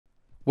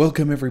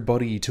Welcome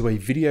everybody to a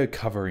video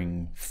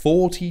covering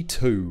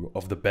 42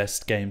 of the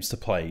best games to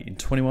play in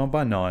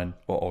 21x9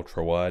 or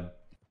ultra-wide.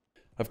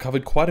 I've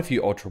covered quite a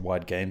few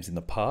ultra-wide games in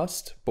the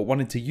past, but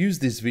wanted to use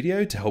this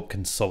video to help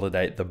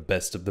consolidate the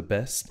best of the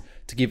best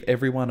to give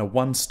everyone a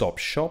one-stop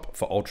shop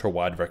for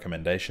ultra-wide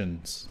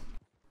recommendations.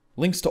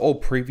 Links to all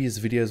previous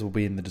videos will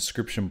be in the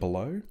description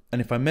below, and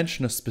if I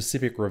mention a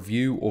specific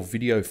review or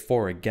video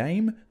for a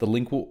game, the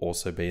link will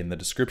also be in the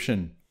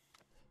description.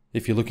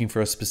 If you're looking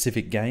for a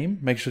specific game,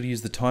 make sure to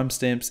use the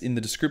timestamps in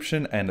the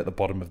description and at the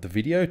bottom of the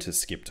video to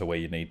skip to where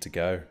you need to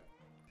go.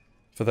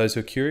 For those who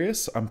are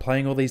curious, I'm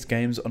playing all these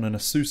games on an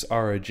Asus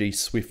ROG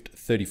Swift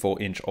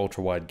 34-inch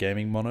ultra-wide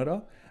gaming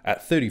monitor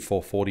at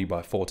 3440 by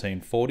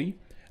 1440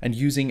 and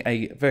using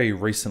a very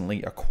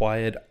recently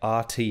acquired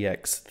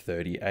RTX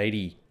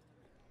 3080.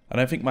 I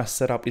don't think my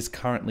setup is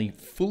currently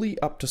fully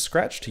up to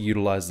scratch to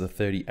utilize the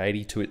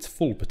 3080 to its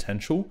full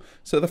potential,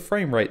 so the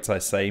frame rates I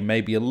say may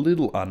be a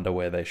little under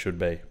where they should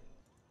be.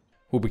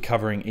 We'll be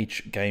covering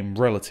each game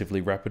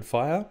relatively rapid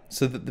fire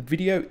so that the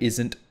video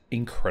isn't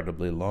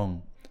incredibly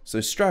long.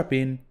 So strap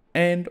in,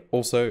 and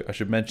also I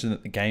should mention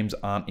that the games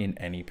aren't in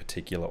any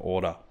particular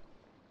order.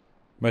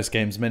 Most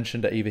games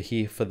mentioned are either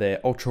here for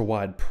their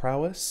ultra-wide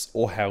prowess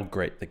or how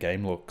great the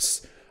game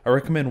looks. I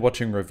recommend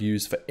watching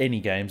reviews for any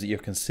games that you're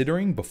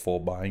considering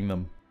before buying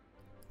them.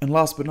 And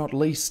last but not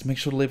least, make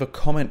sure to leave a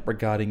comment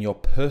regarding your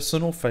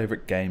personal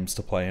favourite games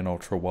to play in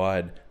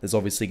ultra-wide. There's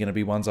obviously going to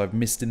be ones I've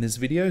missed in this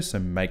video, so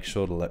make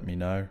sure to let me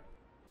know.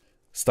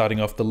 Starting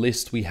off the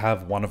list, we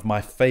have one of my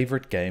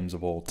favourite games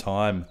of all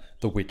time,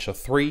 The Witcher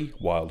 3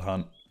 Wild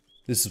Hunt.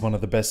 This is one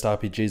of the best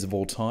RPGs of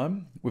all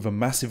time, with a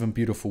massive and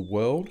beautiful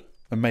world,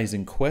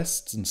 amazing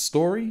quests and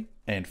story,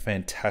 and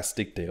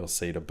fantastic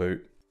DLC to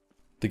boot.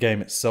 The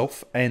game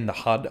itself and the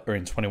HUD are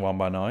in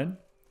 21x9.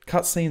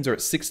 Cutscenes are at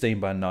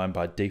 16x9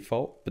 by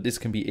default, but this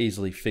can be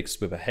easily fixed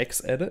with a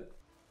hex edit.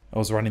 I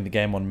was running the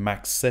game on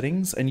max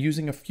settings and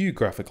using a few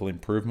graphical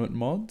improvement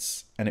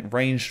mods, and it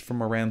ranged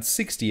from around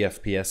 60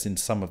 FPS in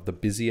some of the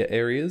busier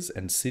areas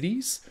and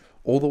cities,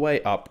 all the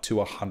way up to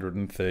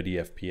 130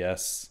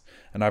 FPS,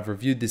 and I've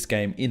reviewed this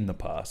game in the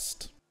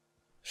past.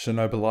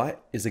 Chernobylite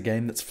is a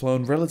game that's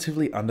flown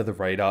relatively under the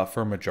radar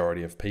for a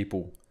majority of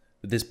people.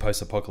 But this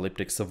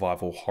post-apocalyptic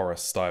survival horror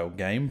style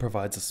game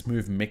provides a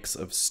smooth mix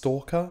of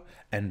Stalker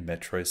and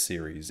Metro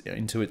series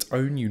into its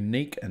own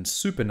unique and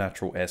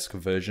supernatural-esque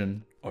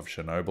version of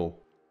Chernobyl.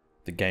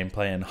 The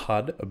gameplay and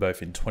HUD are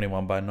both in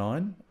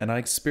 21x9, and I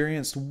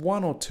experienced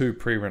one or two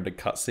pre-rendered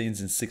cutscenes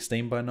in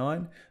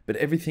 16x9, but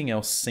everything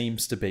else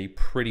seems to be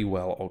pretty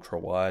well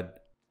ultra-wide.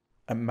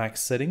 At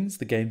max settings,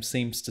 the game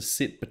seems to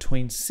sit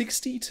between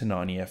 60 to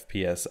 90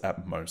 FPS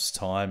at most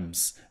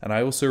times, and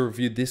I also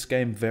reviewed this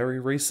game very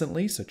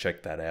recently, so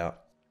check that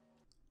out.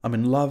 I'm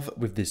in love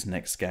with this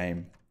next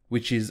game,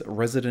 which is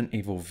Resident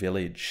Evil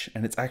Village,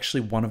 and it's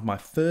actually one of my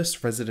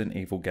first Resident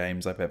Evil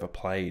games I've ever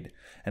played,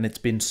 and it's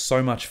been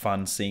so much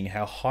fun seeing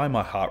how high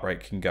my heart rate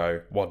can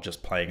go while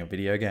just playing a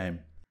video game.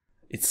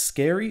 It's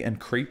scary and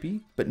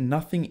creepy, but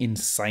nothing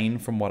insane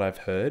from what I've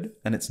heard,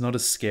 and it's not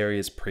as scary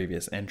as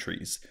previous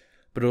entries.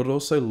 But it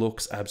also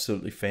looks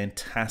absolutely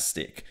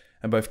fantastic,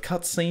 and both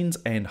cutscenes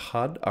and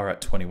HUD are at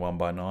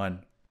 21x9.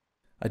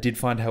 I did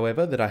find,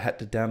 however, that I had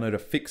to download a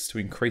fix to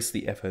increase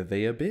the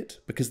FOV a bit,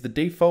 because the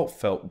default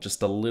felt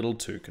just a little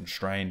too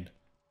constrained.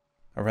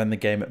 I ran the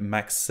game at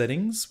max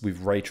settings,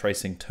 with ray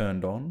tracing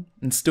turned on,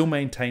 and still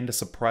maintained a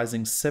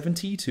surprising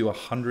 70 to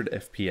 100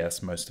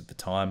 FPS most of the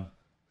time.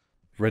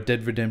 Red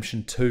Dead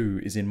Redemption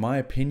 2 is, in my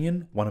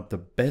opinion, one of the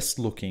best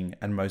looking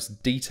and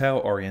most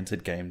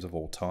detail-oriented games of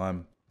all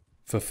time.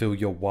 Fulfill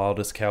your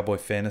wildest cowboy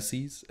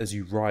fantasies as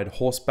you ride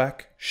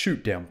horseback,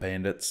 shoot down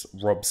bandits,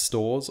 rob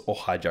stores or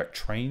hijack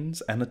trains,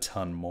 and a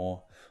ton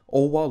more,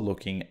 all while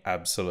looking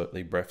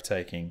absolutely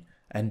breathtaking.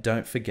 And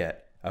don't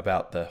forget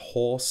about the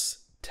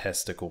horse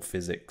testicle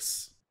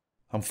physics.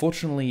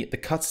 Unfortunately, the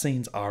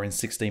cutscenes are in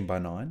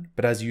 16x9,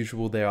 but as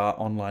usual there are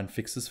online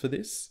fixes for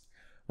this.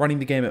 Running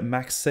the game at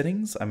max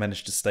settings, I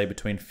managed to stay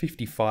between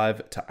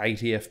 55 to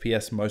 80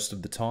 FPS most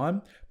of the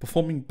time,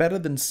 performing better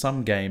than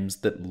some games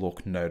that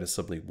look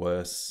noticeably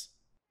worse.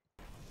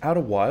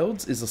 Outer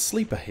Wilds is a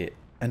sleeper hit,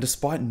 and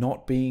despite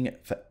not being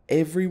for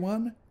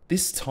everyone,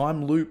 this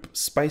time loop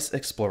space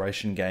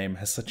exploration game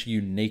has such a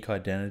unique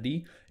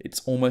identity,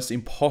 it's almost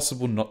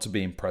impossible not to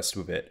be impressed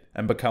with it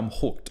and become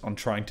hooked on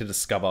trying to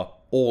discover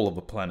all of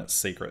the planet's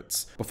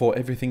secrets before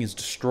everything is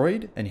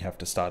destroyed and you have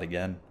to start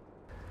again.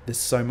 There's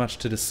so much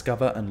to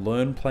discover and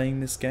learn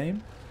playing this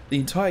game. The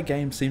entire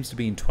game seems to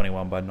be in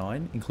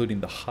 21x9, including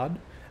the HUD,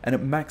 and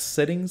at max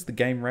settings the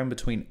game ran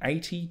between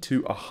 80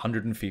 to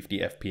 150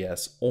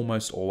 FPS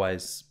almost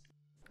always.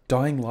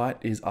 Dying Light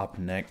is up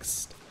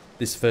next.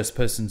 This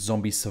first-person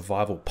zombie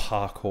survival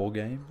parkour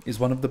game is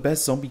one of the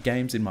best zombie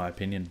games in my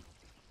opinion.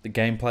 The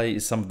gameplay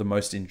is some of the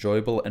most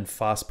enjoyable and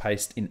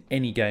fast-paced in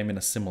any game in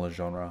a similar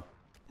genre.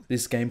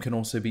 This game can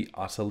also be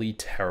utterly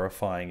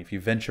terrifying if you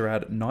venture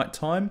out at night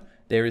time.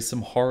 There is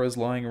some horrors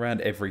lying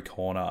around every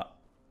corner.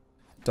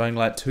 Dying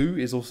Light 2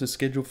 is also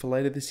scheduled for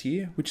later this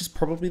year, which is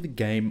probably the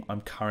game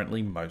I'm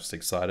currently most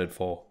excited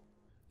for.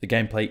 The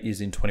gameplay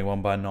is in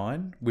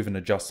 21:9 with an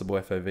adjustable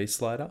FOV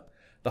slider.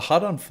 The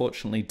HUD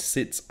unfortunately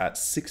sits at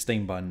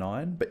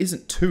 16:9 but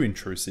isn't too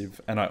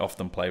intrusive, and I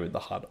often play with the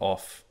HUD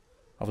off.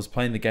 I was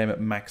playing the game at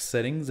max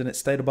settings and it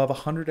stayed above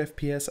 100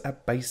 FPS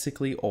at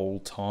basically all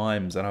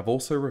times, and I've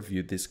also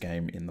reviewed this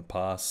game in the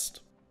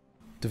past.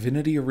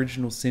 Divinity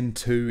Original Sin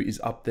 2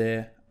 is up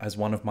there as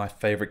one of my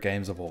favourite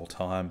games of all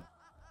time.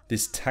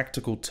 This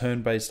tactical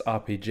turn-based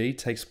RPG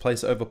takes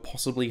place over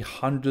possibly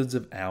hundreds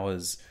of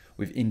hours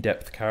with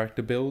in-depth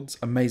character builds,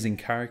 amazing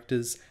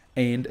characters,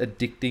 and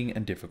addicting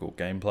and difficult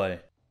gameplay.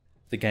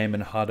 The game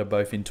and HUD are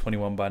both in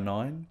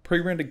 21:9,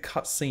 pre-rendered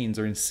cutscenes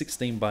are in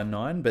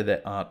 16:9, but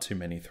there aren't too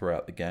many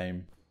throughout the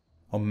game.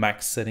 On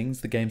max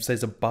settings, the game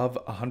stays above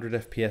 100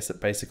 FPS at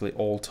basically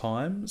all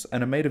times,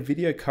 and I made a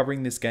video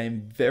covering this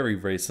game very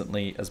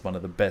recently as one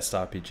of the best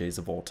RPGs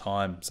of all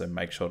time, so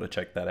make sure to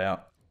check that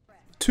out.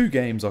 Two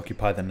games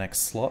occupy the next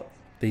slot,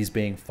 these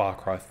being Far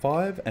Cry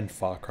 5 and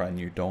Far Cry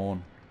New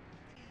Dawn.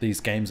 These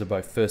games are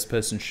both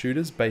first-person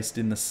shooters based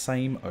in the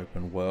same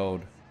open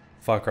world.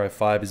 Far Cry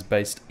 5 is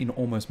based in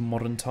almost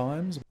modern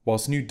times,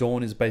 whilst New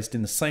Dawn is based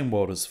in the same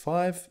world as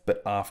 5,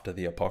 but after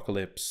the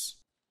apocalypse.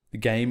 The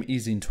game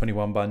is in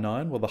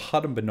 21:9, while the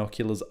HUD and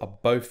binoculars are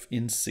both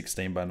in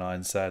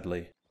 16:9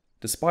 sadly.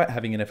 Despite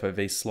having an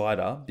FOV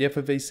slider, the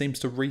FOV seems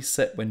to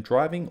reset when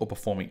driving or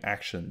performing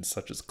actions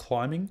such as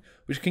climbing,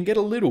 which can get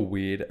a little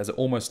weird as it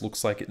almost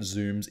looks like it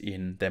zooms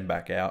in then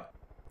back out.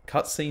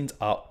 Cutscenes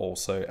are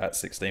also at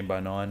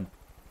 16:9.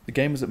 The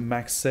game is at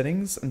max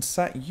settings and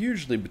sat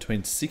usually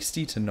between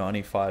 60 to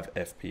 95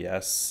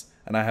 FPS,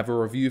 and I have a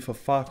review for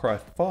Far Cry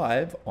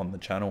 5 on the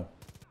channel.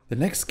 The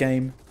next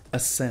game,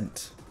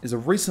 Ascent, is a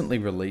recently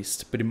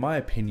released, but in my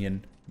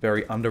opinion,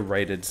 very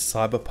underrated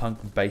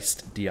cyberpunk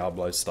based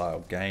Diablo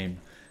style game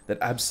that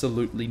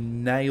absolutely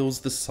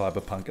nails the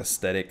cyberpunk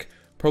aesthetic,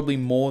 probably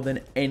more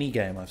than any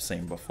game I've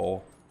seen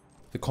before.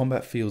 The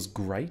combat feels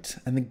great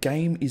and the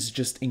game is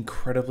just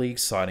incredibly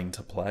exciting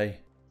to play.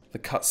 The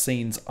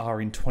cutscenes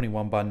are in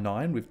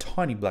 21:9 with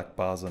tiny black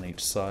bars on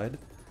each side.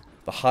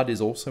 The HUD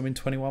is also in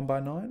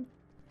 21:9.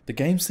 The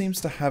game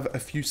seems to have a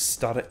few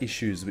stutter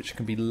issues which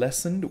can be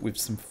lessened with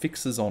some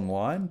fixes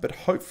online,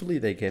 but hopefully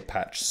they get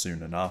patched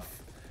soon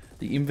enough.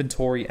 The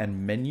inventory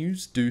and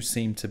menus do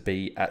seem to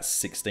be at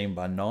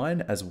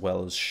 16:9 as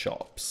well as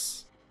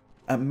shops.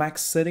 At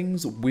max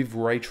settings with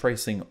ray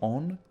tracing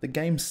on, the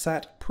game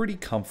sat pretty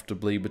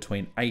comfortably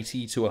between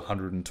 80 to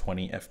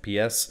 120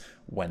 FPS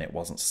when it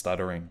wasn't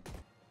stuttering.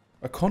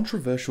 A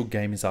controversial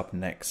game is up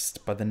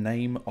next by the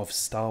name of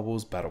Star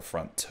Wars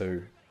Battlefront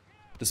 2.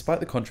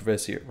 Despite the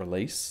controversy at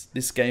release,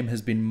 this game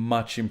has been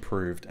much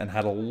improved and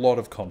had a lot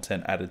of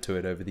content added to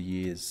it over the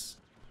years.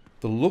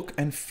 The look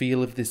and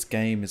feel of this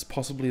game is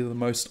possibly the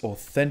most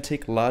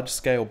authentic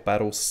large-scale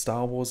battle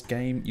Star Wars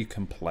game you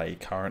can play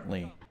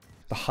currently.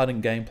 The HUD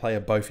and gameplay are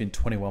both in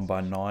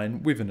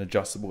 21:9 with an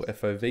adjustable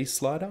FOV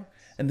slider,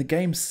 and the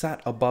game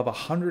sat above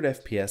 100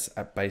 FPS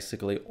at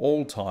basically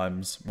all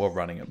times while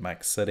running at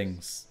max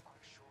settings.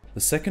 The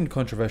second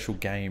controversial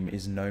game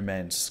is No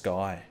Man's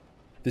Sky.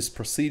 This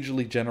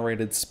procedurally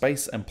generated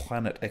space and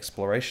planet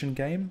exploration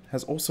game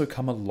has also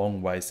come a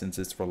long way since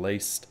its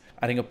released,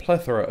 adding a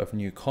plethora of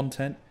new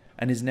content,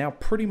 and is now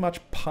pretty much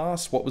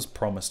past what was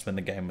promised when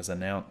the game was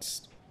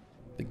announced.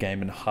 The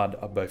game and HUD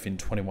are both in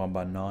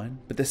 21:9,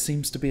 but there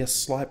seems to be a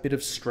slight bit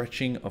of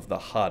stretching of the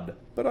HUD,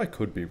 but I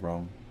could be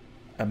wrong.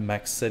 At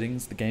max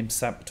settings, the game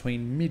sat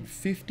between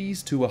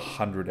mid-50s to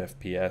 100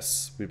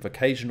 FPS, with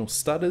occasional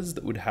stutters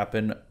that would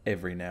happen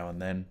every now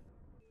and then.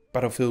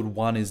 Battlefield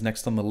 1 is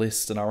next on the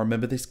list, and I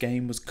remember this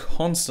game was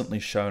constantly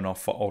shown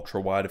off for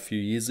Ultrawide a few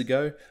years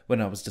ago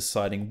when I was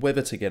deciding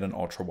whether to get an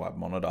Ultrawide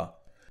monitor.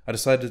 I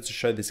decided to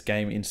show this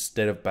game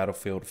instead of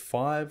Battlefield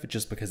 5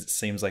 just because it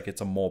seems like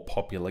it's a more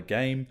popular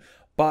game,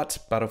 but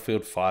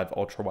Battlefield 5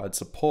 Ultrawide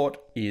support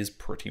is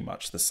pretty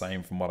much the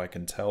same from what I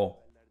can tell.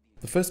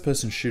 The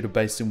first-person shooter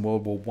based in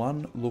World War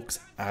I looks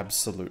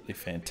absolutely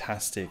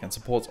fantastic and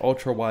supports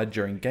Ultrawide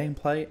during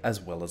gameplay as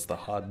well as the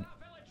HUD.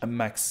 At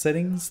max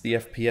settings, the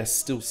FPS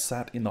still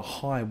sat in the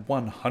high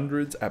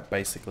 100s at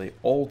basically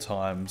all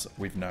times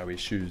with no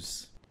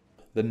issues.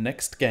 The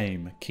next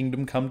game,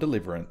 Kingdom Come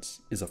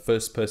Deliverance, is a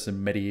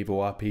first-person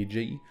medieval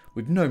RPG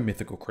with no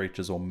mythical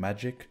creatures or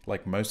magic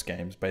like most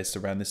games based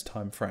around this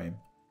time frame.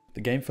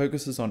 The game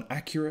focuses on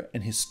accurate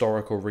and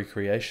historical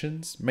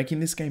recreations, making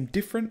this game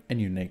different and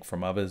unique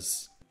from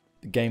others.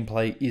 The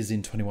gameplay is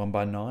in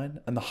 21:9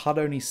 and the HUD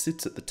only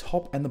sits at the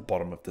top and the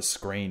bottom of the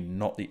screen,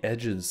 not the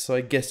edges, so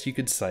I guess you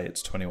could say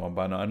it's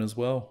 21:9 as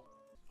well.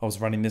 I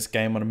was running this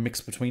game on a mix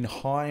between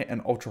high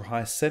and ultra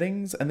high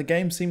settings, and the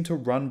game seemed to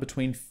run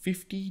between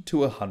 50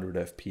 to 100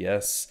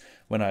 FPS.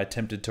 When I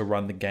attempted to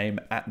run the game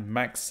at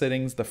max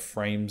settings, the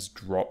frames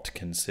dropped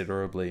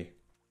considerably.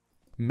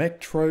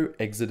 Metro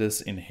Exodus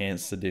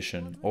Enhanced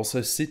Edition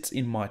also sits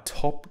in my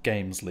top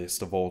games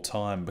list of all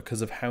time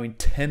because of how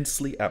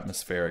intensely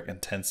atmospheric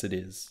and tense it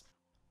is.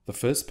 The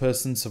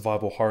first-person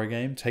survival horror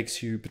game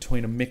takes you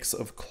between a mix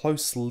of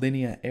close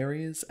linear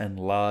areas and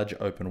large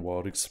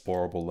open-world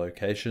explorable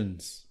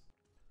locations.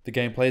 The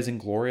gameplay is in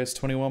glorious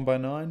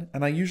 21:9,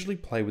 and I usually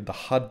play with the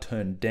HUD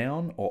turned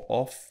down or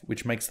off,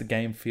 which makes the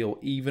game feel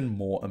even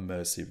more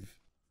immersive.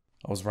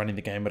 I was running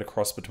the game at a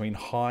cross between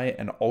high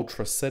and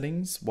ultra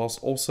settings,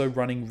 whilst also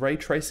running ray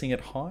tracing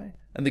at high,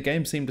 and the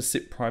game seemed to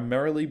sit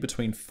primarily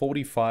between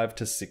 45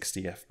 to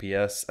 60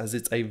 FPS, as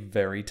it's a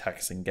very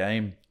taxing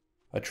game.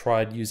 I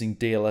tried using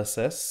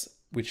DLSS,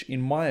 which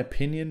in my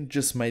opinion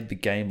just made the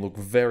game look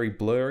very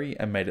blurry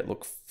and made it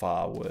look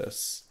far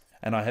worse.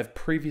 And I have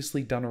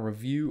previously done a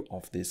review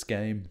of this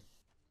game.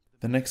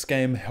 The next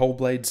game,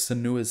 Hellblade: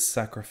 Senua's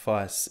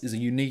Sacrifice, is a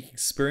unique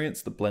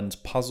experience that blends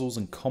puzzles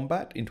and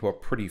combat into a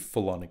pretty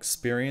full-on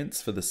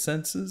experience for the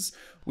senses,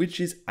 which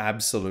is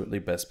absolutely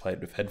best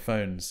played with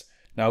headphones.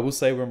 Now I will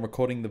say when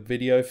recording the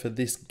video for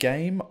this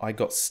game, I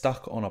got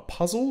stuck on a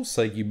puzzle,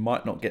 so you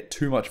might not get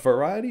too much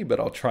variety, but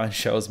I'll try and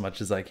show as much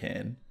as I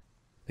can.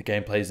 The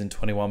gameplay is in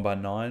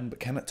 21:9, but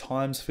can at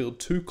times feel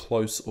too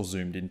close or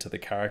zoomed into the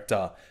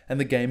character,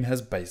 and the game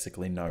has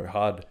basically no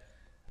HUD.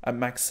 At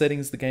max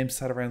settings, the game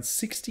sat around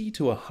 60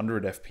 to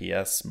 100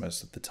 FPS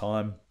most of the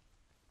time.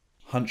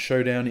 Hunt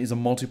Showdown is a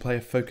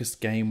multiplayer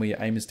focused game where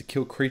your aim is to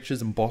kill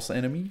creatures and boss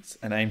enemies,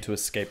 and aim to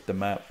escape the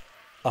map.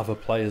 Other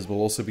players will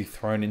also be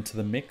thrown into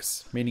the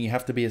mix, meaning you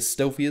have to be as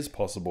stealthy as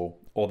possible,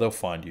 or they'll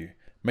find you,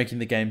 making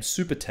the game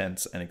super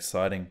tense and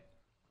exciting.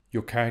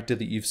 Your character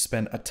that you've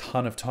spent a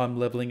ton of time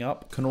leveling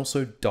up can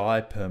also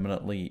die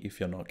permanently if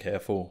you're not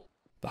careful.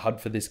 The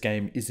HUD for this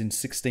game is in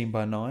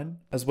 16:9,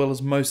 as well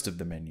as most of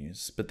the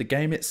menus, but the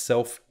game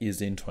itself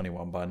is in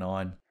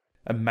 21:9.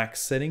 At max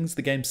settings,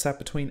 the game sat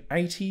between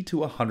 80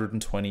 to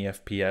 120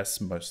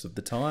 FPS most of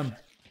the time.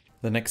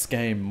 The next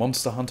game,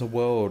 Monster Hunter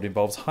World,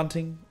 involves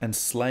hunting and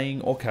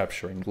slaying or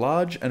capturing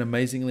large and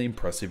amazingly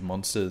impressive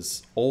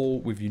monsters, all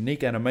with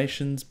unique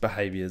animations,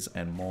 behaviours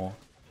and more.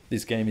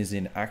 This game is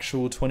in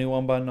actual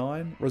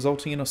 21:9,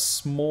 resulting in a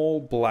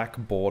small black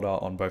border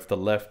on both the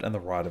left and the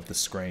right of the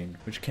screen,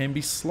 which can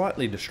be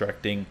slightly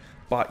distracting,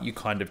 but you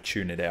kind of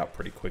tune it out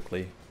pretty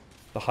quickly.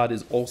 The HUD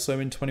is also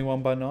in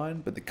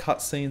 21:9, but the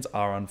cutscenes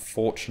are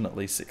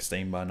unfortunately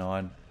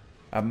 16:9.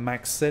 At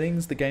max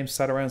settings, the game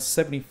sat around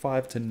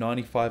 75 to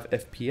 95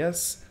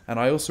 FPS, and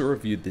I also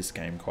reviewed this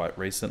game quite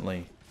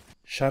recently.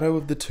 Shadow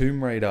of the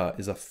Tomb Raider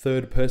is a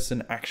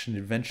third-person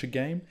action-adventure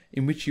game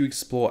in which you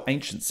explore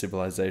ancient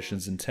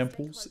civilizations and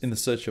temples in the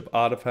search of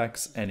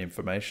artifacts and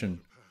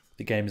information.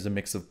 The game is a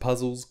mix of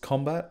puzzles,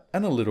 combat,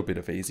 and a little bit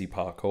of easy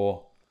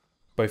parkour.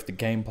 Both the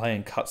gameplay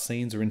and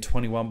cutscenes are in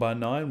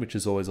 21:9, which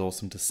is always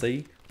awesome to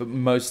see, but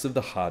most of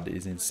the HUD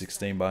is in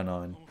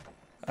 16:9.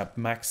 At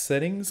max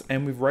settings,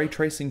 and with ray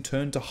tracing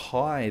turned to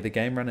high, the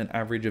game ran an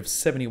average of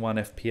 71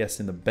 FPS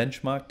in the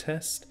benchmark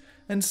test,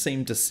 and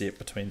seemed to sit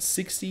between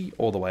 60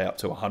 all the way up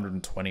to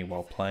 120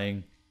 while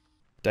playing.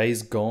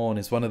 Days Gone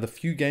is one of the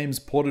few games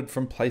ported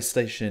from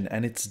PlayStation,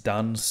 and it's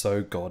done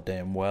so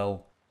goddamn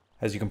well.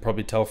 As you can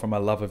probably tell from my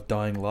love of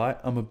Dying Light,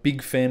 I'm a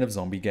big fan of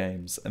zombie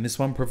games, and this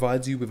one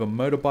provides you with a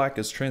motorbike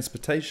as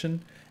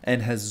transportation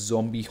and has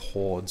zombie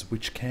hordes,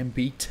 which can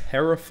be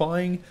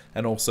terrifying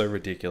and also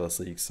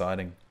ridiculously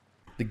exciting.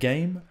 The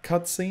game,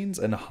 cutscenes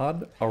and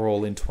HUD are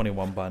all in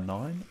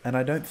 21:9, and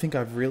I don't think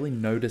I've really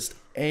noticed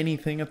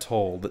anything at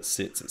all that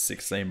sits at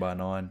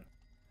 16:9.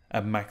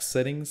 At max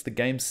settings, the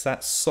game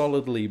sat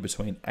solidly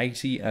between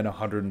 80 and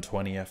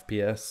 120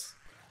 FPS.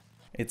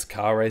 It's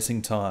car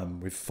racing time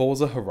with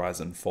Forza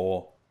Horizon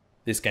 4.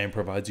 This game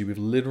provides you with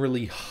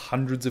literally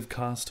hundreds of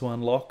cars to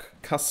unlock,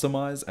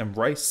 customize and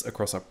race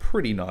across a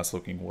pretty nice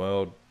looking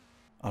world.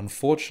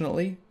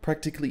 Unfortunately,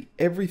 practically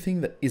everything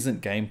that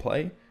isn't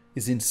gameplay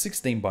is in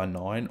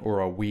 16:9 or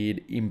a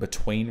weird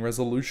in-between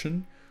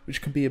resolution,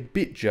 which can be a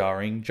bit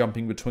jarring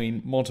jumping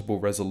between multiple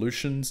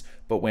resolutions,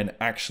 but when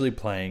actually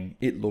playing,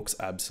 it looks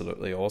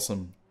absolutely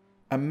awesome.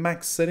 At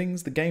max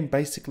settings, the game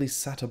basically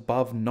sat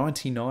above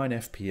 99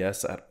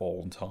 FPS at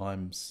all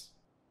times.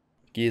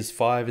 Gears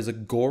 5 is a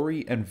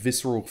gory and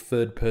visceral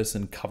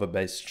third-person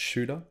cover-based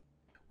shooter,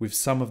 with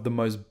some of the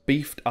most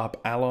beefed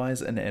up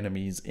allies and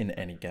enemies in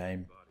any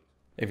game.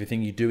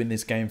 Everything you do in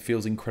this game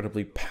feels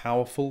incredibly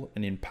powerful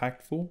and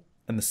impactful,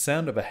 and the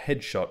sound of a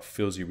headshot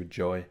fills you with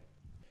joy.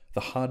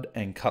 The HUD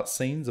and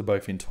cutscenes are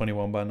both in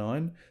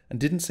 21:9, and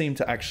didn't seem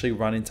to actually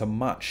run into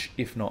much,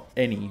 if not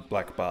any,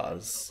 black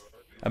bars.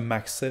 At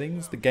max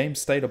settings, the game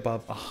stayed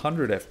above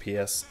 100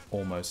 FPS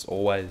almost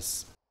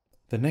always.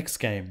 The next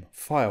game,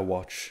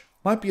 Firewatch,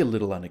 might be a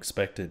little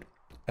unexpected,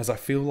 as I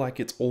feel like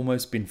it's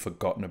almost been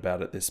forgotten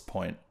about at this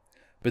point.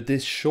 But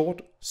this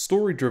short,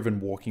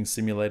 story-driven walking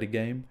simulator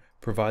game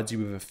provides you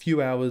with a few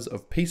hours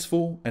of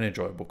peaceful and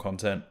enjoyable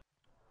content.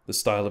 The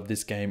style of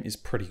this game is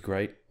pretty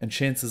great, and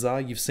chances are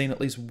you've seen at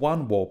least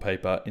one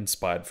wallpaper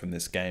inspired from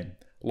this game,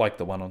 like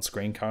the one on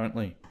screen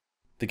currently.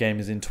 The game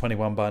is in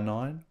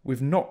 21:9,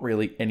 with not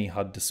really any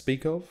HUD to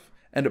speak of,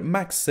 and at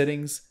max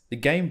settings, the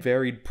game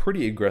varied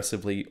pretty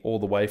aggressively all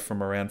the way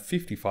from around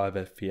 55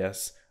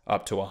 FPS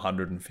up to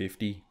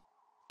 150.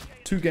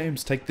 Two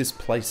games take this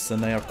place,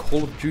 and they are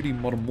Call of Duty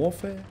Modern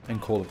Warfare and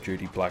Call of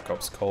Duty Black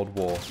Ops Cold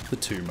War, the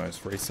two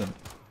most recent.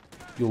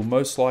 You'll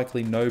most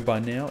likely know by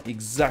now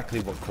exactly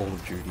what Call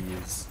of Duty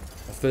is.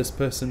 A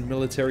first-person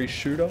military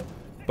shooter,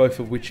 both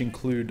of which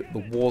include the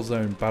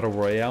Warzone Battle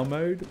Royale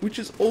mode, which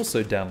is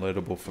also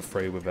downloadable for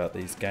free without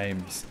these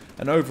games,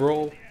 and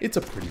overall, it's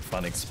a pretty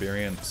fun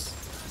experience.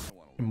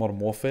 In Modern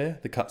Warfare,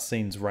 the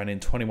cutscenes ran in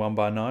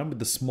 21:9 with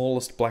the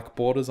smallest black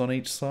borders on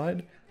each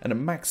side, and at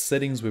max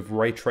settings with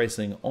ray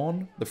tracing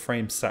on, the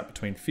frames sat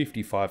between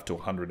 55 to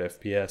 100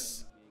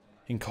 FPS.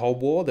 In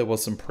Cold War, there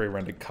was some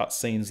pre-rendered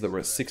cutscenes that were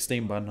at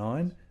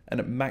 16:9, and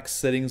at max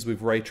settings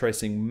with ray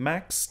tracing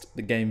maxed,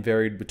 the game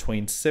varied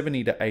between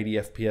 70 to 80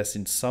 FPS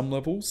in some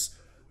levels,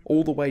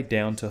 all the way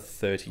down to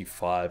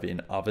 35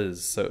 in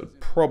others, so it's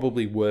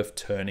probably worth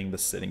turning the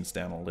settings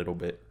down a little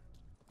bit.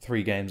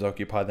 Three games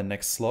occupy the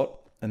next slot,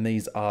 and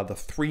these are the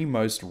three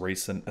most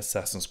recent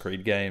Assassin's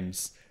Creed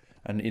games.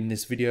 And in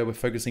this video we're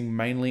focusing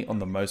mainly on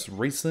the most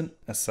recent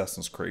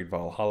Assassin's Creed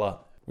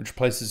Valhalla, which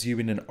places you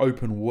in an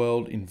open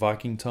world in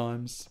Viking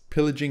times,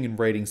 pillaging and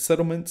raiding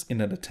settlements in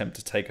an attempt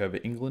to take over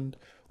England,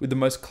 with the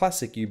most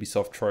classic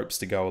Ubisoft tropes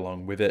to go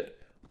along with it,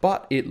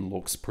 but it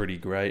looks pretty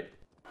great.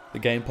 The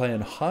gameplay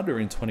and HUD are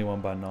in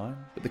 21:9,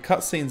 but the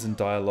cutscenes and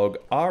dialogue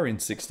are in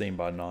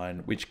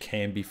 16:9, which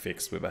can be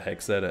fixed with a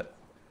hex edit.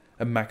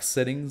 At max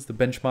settings, the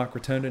benchmark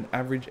returned an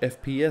average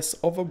FPS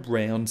of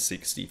around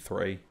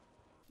 63.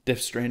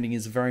 Death Stranding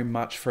is very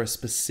much for a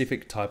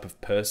specific type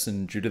of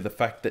person due to the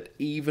fact that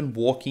even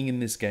walking in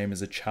this game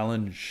is a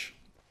challenge.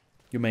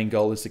 Your main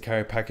goal is to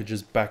carry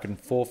packages back and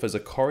forth as a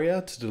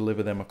courier to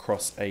deliver them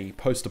across a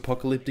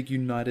post-apocalyptic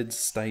United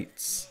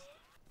States.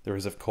 There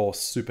is of course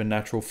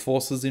supernatural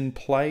forces in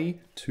play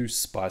to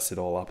spice it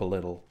all up a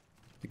little.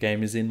 The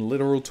game is in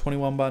literal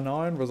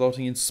 21:9,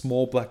 resulting in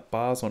small black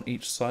bars on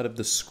each side of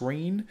the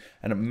screen,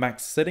 and at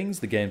max settings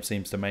the game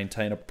seems to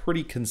maintain a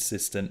pretty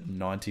consistent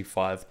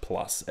 95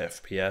 plus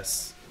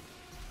FPS.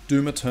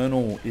 Doom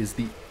Eternal is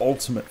the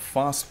ultimate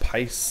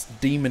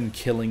fast-paced,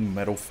 demon-killing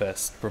metal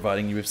fest,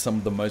 providing you with some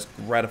of the most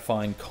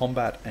gratifying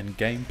combat and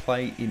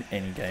gameplay in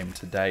any game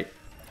to date.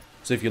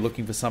 So if you're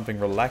looking for something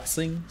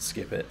relaxing,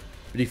 skip it.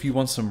 But if you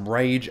want some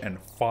rage and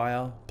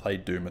fire, play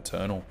Doom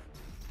Eternal.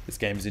 This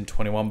game is in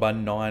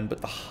 21:9, but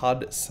the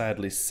HUD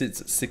sadly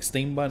sits at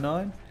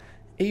 16:9,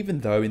 even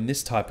though in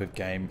this type of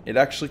game, it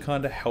actually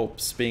kind of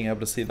helps being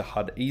able to see the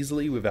HUD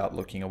easily without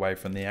looking away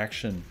from the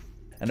action.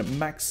 And at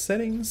max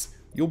settings,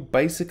 you'll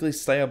basically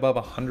stay above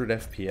 100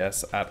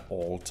 FPS at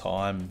all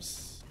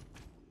times.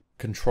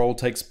 Control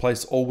takes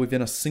place all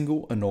within a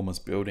single enormous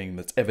building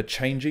that's ever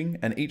changing,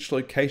 and each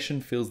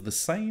location feels the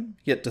same,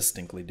 yet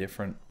distinctly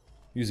different.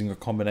 Using a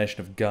combination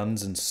of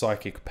guns and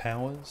psychic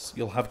powers,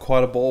 you'll have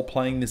quite a ball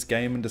playing this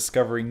game and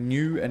discovering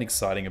new and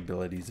exciting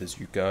abilities as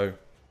you go.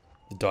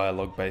 The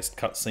dialogue-based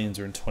cutscenes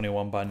are in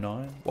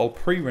 21:9, while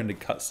pre-rendered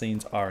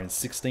cutscenes are in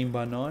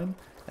 16:9,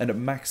 and at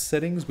max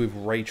settings with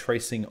ray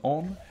tracing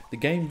on, the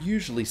game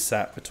usually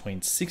sat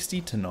between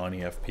 60 to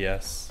 90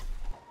 FPS.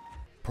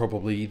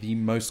 Probably the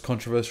most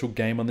controversial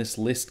game on this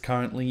list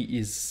currently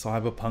is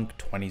Cyberpunk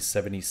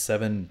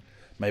 2077,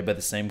 made by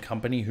the same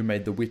company who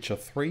made The Witcher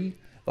 3.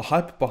 The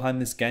hype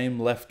behind this game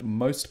left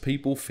most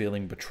people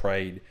feeling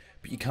betrayed,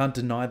 but you can't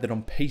deny that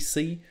on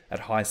PC,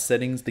 at high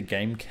settings, the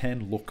game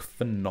can look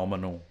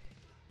phenomenal.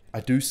 I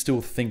do still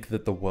think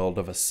that the world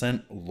of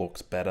Ascent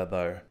looks better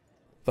though.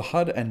 The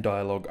HUD and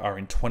dialogue are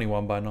in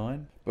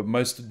 21:9, but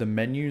most of the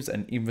menus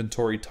and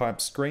inventory type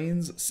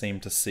screens seem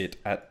to sit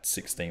at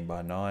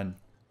 16:9.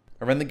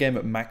 I ran the game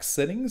at max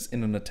settings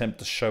in an attempt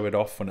to show it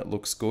off when it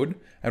looks good,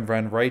 and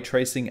ran ray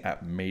tracing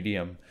at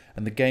medium,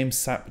 and the game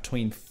sat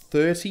between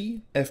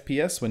 30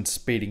 FPS when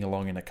speeding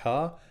along in a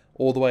car,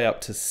 all the way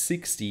up to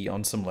 60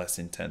 on some less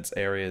intense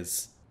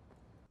areas.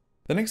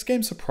 The next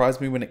game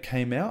surprised me when it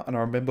came out, and I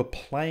remember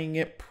playing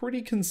it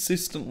pretty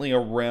consistently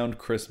around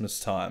Christmas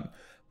time,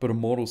 but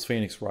Immortals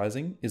Fenyx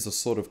Rising is a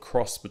sort of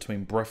cross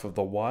between Breath of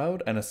the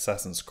Wild and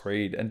Assassin's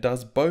Creed, and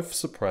does both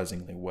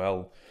surprisingly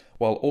well,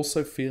 while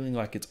also feeling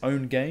like its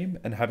own game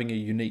and having a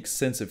unique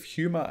sense of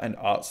humour and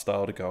art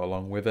style to go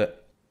along with it.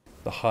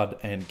 The HUD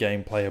and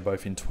gameplay are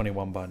both in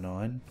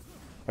 21:9.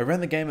 I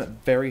ran the game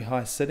at very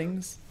high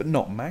settings, but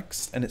not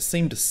maxed, and it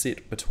seemed to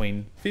sit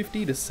between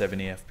 50 to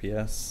 70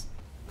 FPS.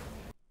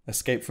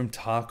 Escape from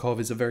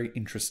Tarkov is a very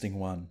interesting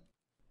one.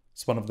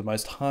 It's one of the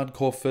most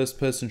hardcore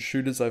first-person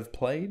shooters I've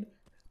played,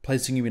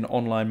 placing you in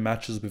online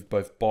matches with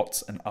both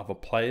bots and other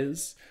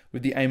players,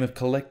 with the aim of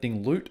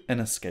collecting loot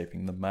and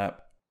escaping the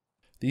map.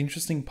 The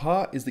interesting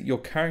part is that your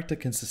character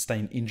can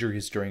sustain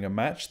injuries during a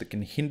match that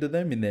can hinder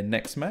them in their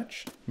next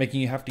match,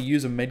 making you have to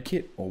use a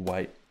medkit or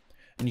wait.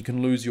 And you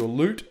can lose your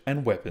loot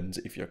and weapons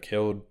if you're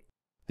killed.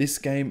 This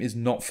game is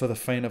not for the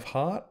faint of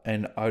heart,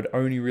 and I'd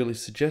only really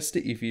suggest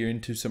it if you're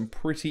into some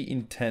pretty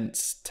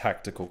intense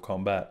tactical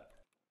combat.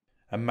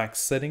 At max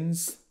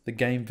settings, the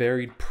game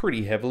varied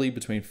pretty heavily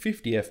between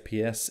 50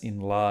 FPS in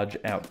large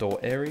outdoor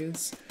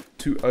areas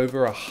to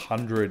over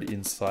 100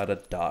 inside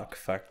a dark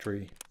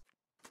factory.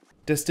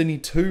 Destiny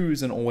 2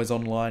 is an always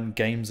online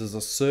games as a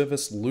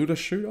service looter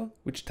shooter,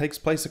 which takes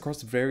place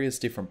across various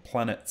different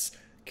planets,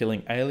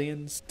 killing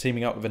aliens,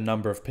 teaming up with a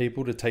number of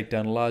people to take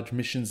down large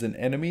missions and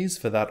enemies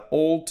for that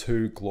all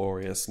too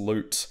glorious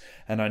loot.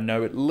 And I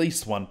know at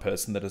least one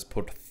person that has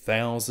put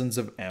thousands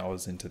of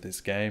hours into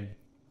this game.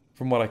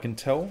 From what I can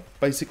tell,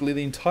 basically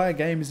the entire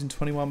game is in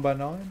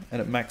 21:9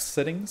 and at max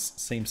settings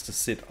seems to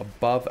sit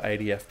above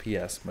 80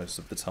 FPS most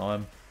of the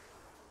time.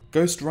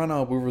 Ghost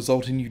Runner will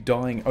result in you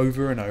dying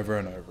over and over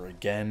and over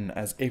again,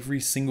 as every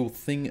single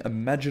thing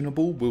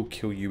imaginable will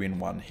kill you in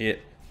one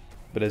hit.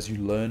 But as you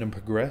learn and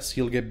progress,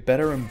 you'll get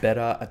better and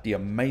better at the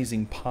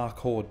amazing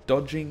parkour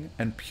dodging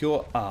and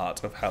pure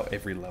art of how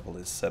every level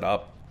is set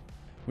up.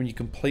 When you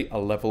complete a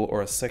level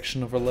or a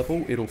section of a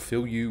level, it'll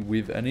fill you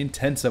with an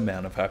intense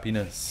amount of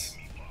happiness.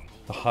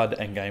 The HUD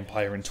and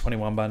gameplay are in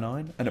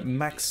 21:9, and at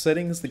max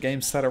settings the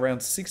game sat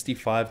around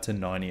 65 to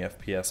 90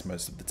 FPS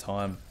most of the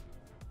time.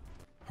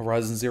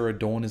 Horizon Zero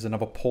Dawn is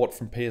another port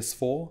from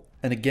PS4,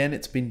 and again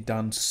it's been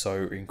done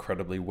so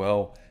incredibly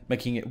well,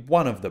 making it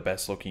one of the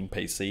best looking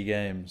PC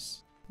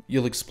games.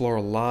 You'll explore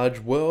a large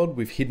world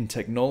with hidden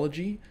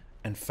technology,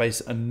 and face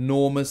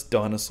enormous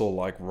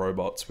dinosaur-like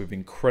robots with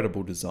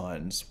incredible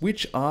designs,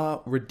 which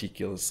are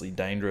ridiculously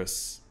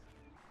dangerous.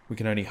 We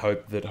can only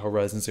hope that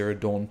Horizon Zero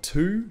Dawn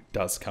 2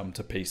 does come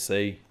to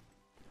PC.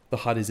 The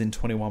HUD is in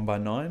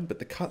 21:9, but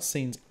the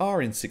cutscenes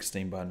are in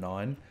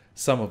 16:9,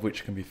 some of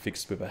which can be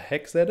fixed with a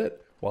hex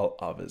edit, while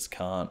others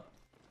can't.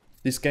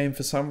 This game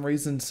for some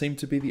reason seemed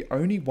to be the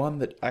only one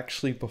that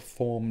actually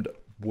performed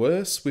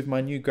worse with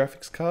my new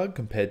graphics card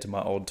compared to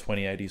my old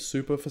 2080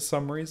 Super for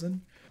some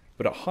reason,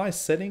 but at high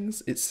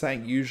settings it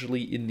sat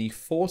usually in the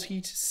 40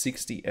 to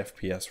 60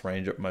 FPS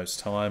range at most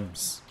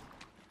times.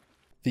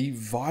 The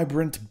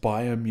vibrant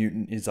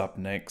Biomutant is up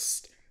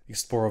next.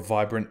 Explore a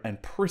vibrant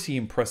and pretty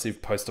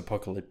impressive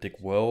post-apocalyptic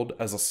world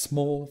as a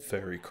small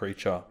furry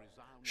creature.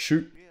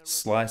 Shoot,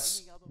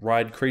 slice,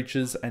 ride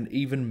creatures and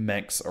even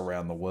mechs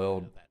around the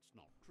world.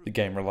 The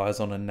game relies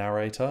on a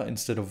narrator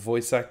instead of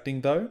voice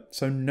acting though,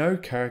 so no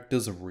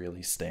characters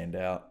really stand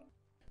out.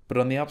 But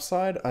on the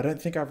upside, I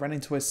don't think I've run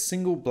into a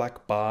single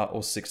black bar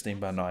or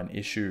 16:9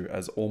 issue,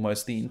 as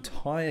almost the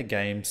entire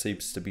game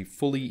seems to be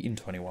fully in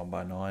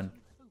 21:9.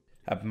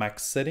 At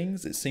max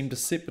settings, it seemed to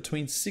sit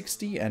between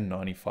 60 and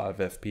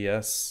 95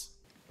 FPS.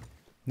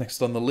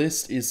 Next on the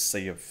list is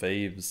Sea of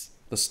Thieves.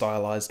 The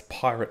stylized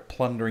pirate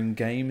plundering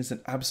game is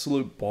an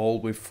absolute ball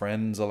with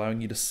friends,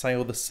 allowing you to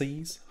sail the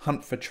seas,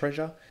 hunt for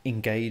treasure,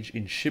 engage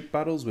in ship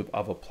battles with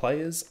other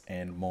players,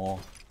 and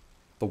more.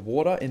 The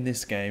water in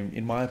this game,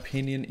 in my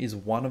opinion, is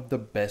one of the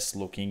best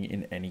looking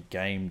in any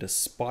game,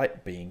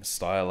 despite being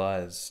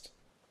stylized.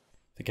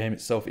 The game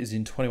itself is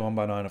in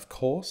 21:9 of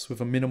course,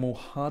 with a minimal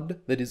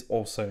HUD that is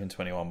also in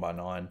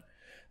 21:9.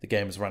 The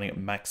game is running at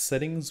max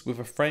settings, with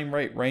a frame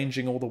rate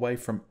ranging all the way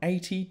from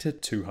 80 to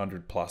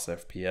 200 plus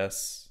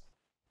FPS.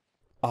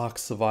 Ark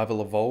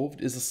Survival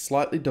Evolved is a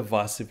slightly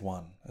divisive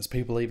one, as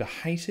people either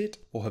hate it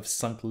or have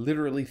sunk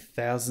literally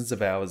thousands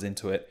of hours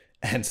into it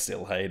and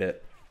still hate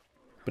it.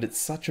 But it's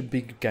such a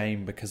big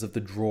game because of the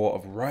draw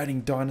of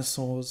riding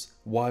dinosaurs,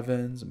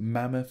 wyverns,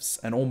 mammoths,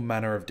 and all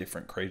manner of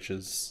different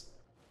creatures.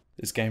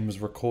 This game was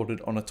recorded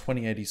on a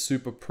 2080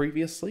 Super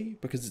previously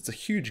because it's a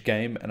huge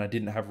game and I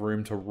didn't have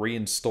room to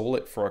reinstall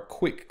it for a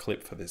quick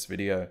clip for this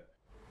video.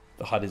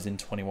 The HUD is in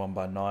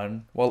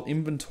 21:9, while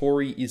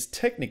inventory is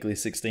technically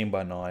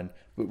 16:9,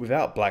 but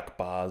without black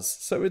bars,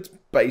 so it's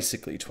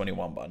basically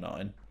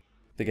 21:9.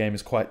 The game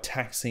is quite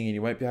taxing and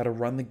you won't be able to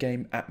run the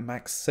game at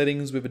max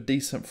settings with a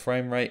decent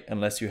frame rate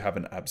unless you have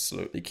an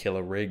absolutely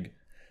killer rig.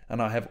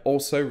 And I have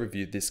also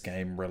reviewed this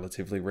game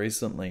relatively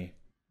recently.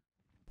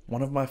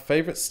 One of my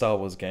favourite Star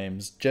Wars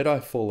games,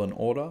 Jedi Fallen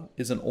Order,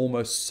 is an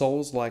almost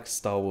Souls-like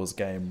Star Wars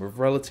game with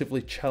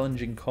relatively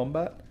challenging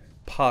combat,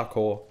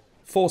 parkour,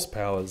 force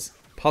powers,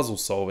 puzzle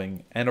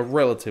solving, and a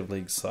relatively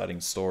exciting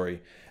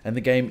story, and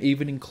the game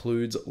even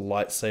includes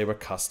lightsaber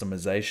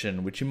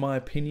customization, which in my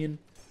opinion,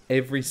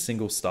 every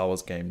single Star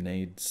Wars game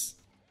needs.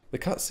 The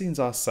cutscenes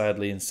are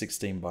sadly in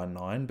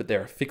 16:9, but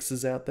there are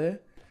fixes out there,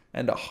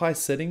 and at high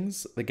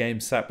settings, the game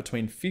sat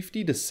between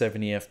 50 to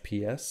 70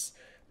 FPS,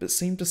 but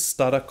seemed to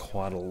stutter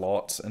quite a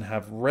lot and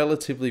have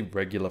relatively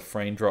regular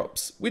frame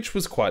drops, which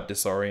was quite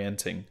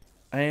disorienting.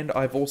 And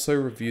I've also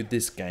reviewed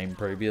this game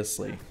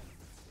previously.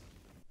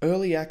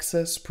 Early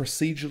access,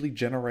 procedurally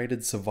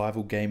generated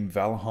survival game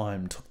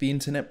Valheim took the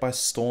internet by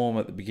storm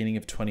at the beginning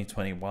of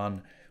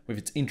 2021 with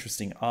its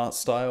interesting art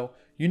style,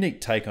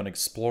 unique take on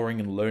exploring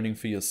and learning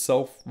for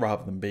yourself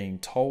rather than being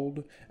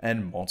told,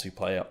 and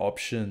multiplayer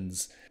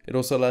options. It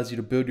also allows you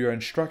to build your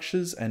own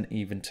structures and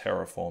even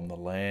terraform the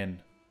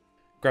land.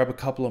 Grab a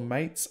couple of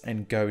mates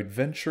and go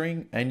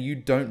adventuring and you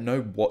don't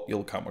know what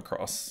you'll come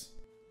across.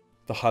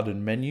 The HUD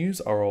and menus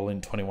are all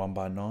in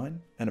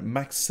 21:9, and at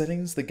max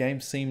settings the game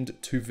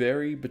seemed to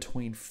vary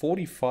between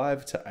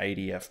 45 to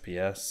 80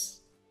 FPS.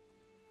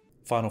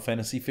 Final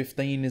Fantasy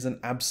 15 is an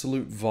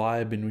absolute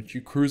vibe in which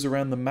you cruise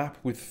around the map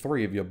with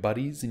 3 of your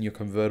buddies in your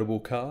convertible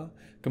car,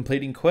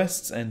 completing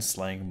quests and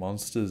slaying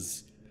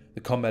monsters.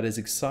 The combat is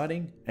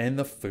exciting, and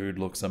the food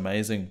looks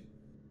amazing.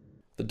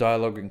 The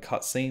dialogue and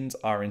cutscenes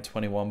are in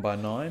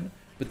 21:9,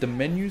 but the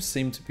menus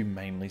seem to be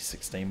mainly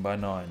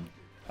 16:9.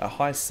 At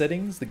high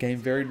settings, the game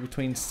varied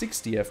between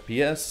 60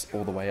 FPS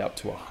all the way up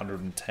to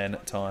 110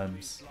 at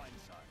times.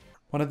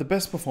 One of the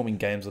best performing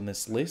games on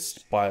this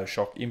list,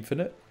 BioShock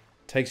Infinite,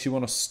 takes you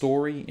on a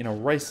story in a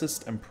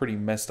racist and pretty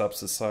messed up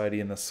society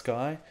in the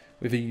sky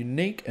with a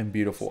unique and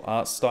beautiful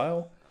art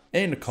style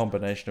and a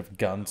combination of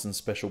guns and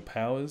special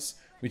powers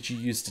which you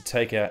use to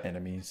take out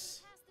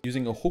enemies.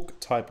 Using a hook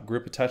type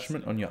grip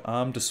attachment on your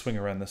arm to swing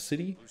around the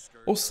city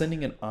or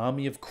sending an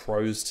army of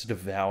crows to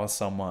devour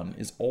someone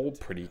is all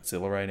pretty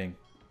exhilarating.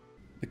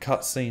 The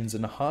cutscenes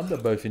and HUD are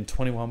both in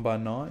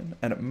 21:9,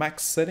 and at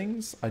max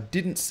settings, I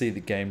didn't see the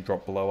game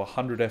drop below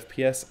 100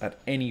 FPS at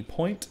any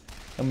point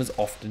and was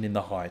often in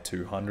the high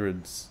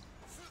 200s.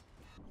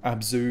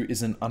 Abzu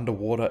is an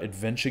underwater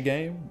adventure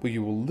game where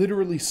you will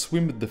literally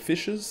swim with the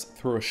fishes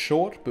through a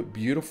short but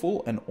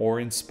beautiful and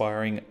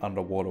awe-inspiring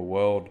underwater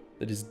world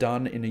that is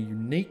done in a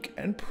unique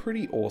and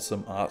pretty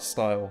awesome art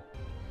style.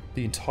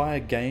 The entire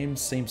game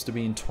seems to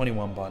be in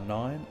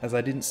 21:9 as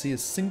I didn't see a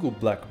single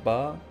black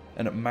bar,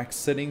 and at max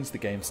settings the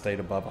game stayed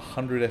above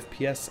 100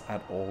 FPS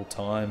at all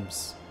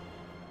times.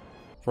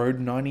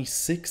 Road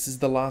 96 is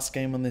the last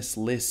game on this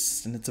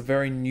list, and it's a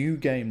very new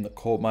game that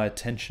caught my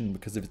attention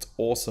because of its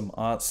awesome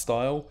art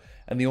style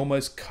and the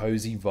almost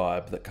cozy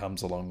vibe that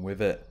comes along with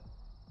it.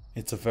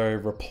 It's a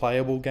very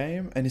replayable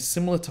game and is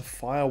similar to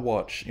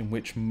Firewatch, in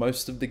which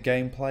most of the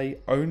gameplay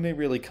only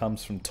really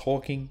comes from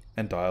talking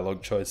and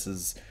dialogue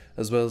choices,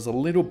 as well as a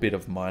little bit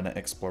of minor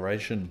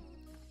exploration.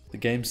 The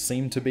game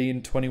seemed to be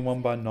in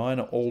 21:9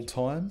 at all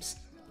times,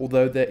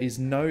 although there is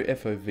no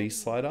FOV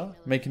slider,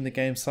 making the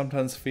game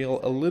sometimes feel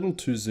a little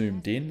too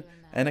zoomed in,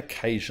 and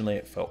occasionally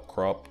it felt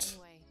cropped.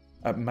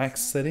 At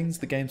max settings,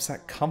 the game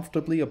sat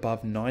comfortably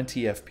above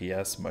 90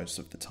 FPS most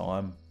of the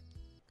time.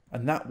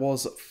 And that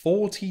was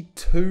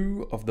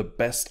 42 of the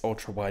best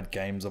ultra-wide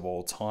games of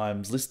all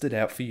times listed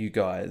out for you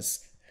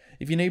guys.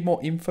 If you need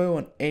more info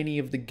on any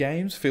of the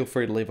games, feel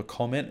free to leave a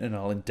comment and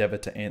I'll endeavour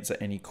to answer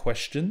any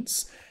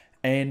questions.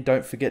 And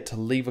don't forget to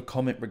leave a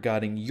comment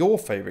regarding your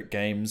favourite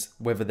games,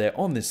 whether they're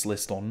on this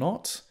list or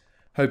not.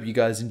 Hope you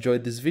guys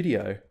enjoyed this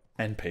video,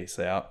 and peace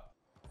out.